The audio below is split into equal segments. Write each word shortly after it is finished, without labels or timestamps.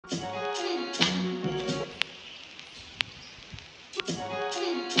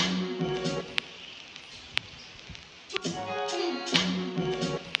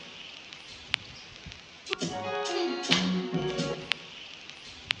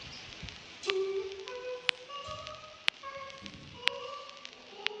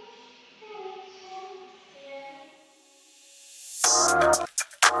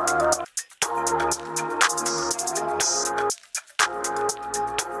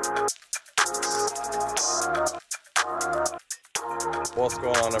What's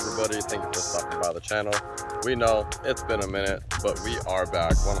going on, everybody? Thank you for stopping by the channel. We know it's been a minute, but we are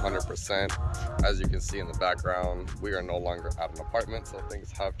back 100%. As you can see in the background, we are no longer at an apartment, so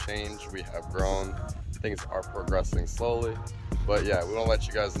things have changed. We have grown. Things are progressing slowly. But yeah, we want to let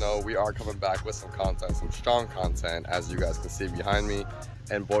you guys know we are coming back with some content, some strong content, as you guys can see behind me.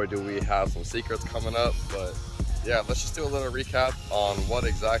 And boy, do we have some secrets coming up. But yeah, let's just do a little recap on what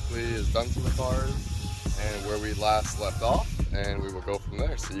exactly is done to the cars and where we last left off, and we will go from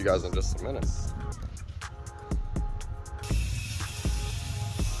there. See you guys in just a minute.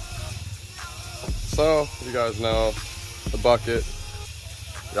 So you guys know the bucket,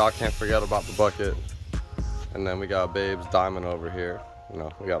 y'all can't forget about the bucket. And then we got Babe's diamond over here. You know,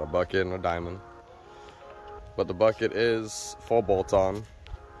 we got a bucket and a diamond, but the bucket is full bolt-on,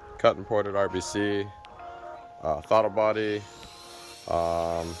 cut and ported RBC, throttle body,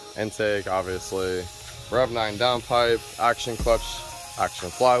 intake obviously, Rev 9 downpipe, action clutch, action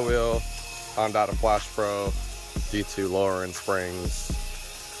flywheel, Honda Flash Pro, D2 lower end springs.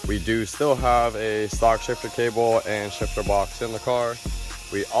 We do still have a stock shifter cable and shifter box in the car.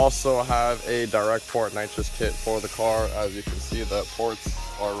 We also have a direct port nitrous kit for the car. As you can see, the ports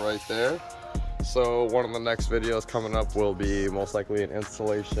are right there. So one of the next videos coming up will be most likely an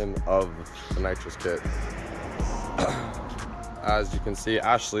installation of the nitrous kit. As you can see,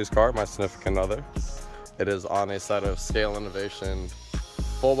 Ashley's car, my significant other, it is on a set of Scale Innovation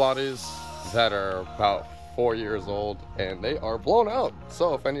full bodies that are about 4 years old, and they are blown out.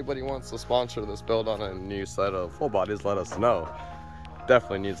 So if anybody wants to sponsor this build on a new set of full bodies, let us know.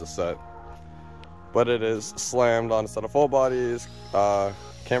 Definitely needs a set. But it is slammed on a set of full bodies,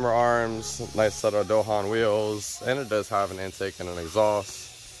 camera arms, nice set of Dohan wheels, and it does have an intake and an exhaust.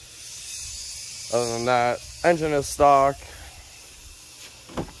 Other than that, engine is stock.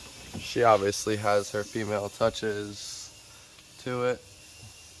 She obviously has her female touches to it.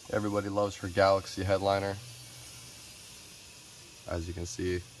 Everybody loves her Galaxy headliner. As you can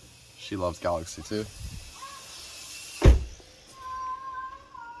see, she loves Galaxy too.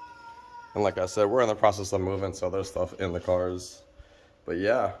 And like I said, we're in the process of moving, so there's stuff in the cars. But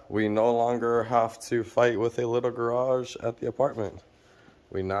yeah, we no longer have to fight with a little garage at the apartment.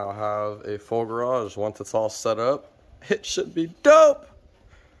 We now have a full garage. Once it's all set up, it should be dope.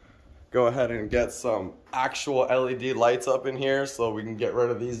 Go ahead and get some actual LED lights up in here so we can get rid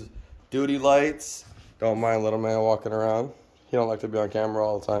of these duty lights. Don't mind little man walking around. He don't like to be on camera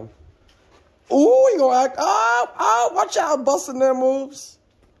all the time. Ooh, he gonna act, oh, watch out, busting their moves.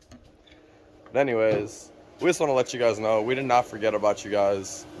 But anyways, we just want to let you guys know we did not forget about you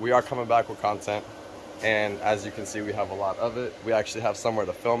guys. We are coming back with content, and as you can see, we have a lot of it. We actually have somewhere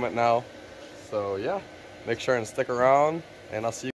to film it now. So yeah, make sure and stick around, and I'll see you.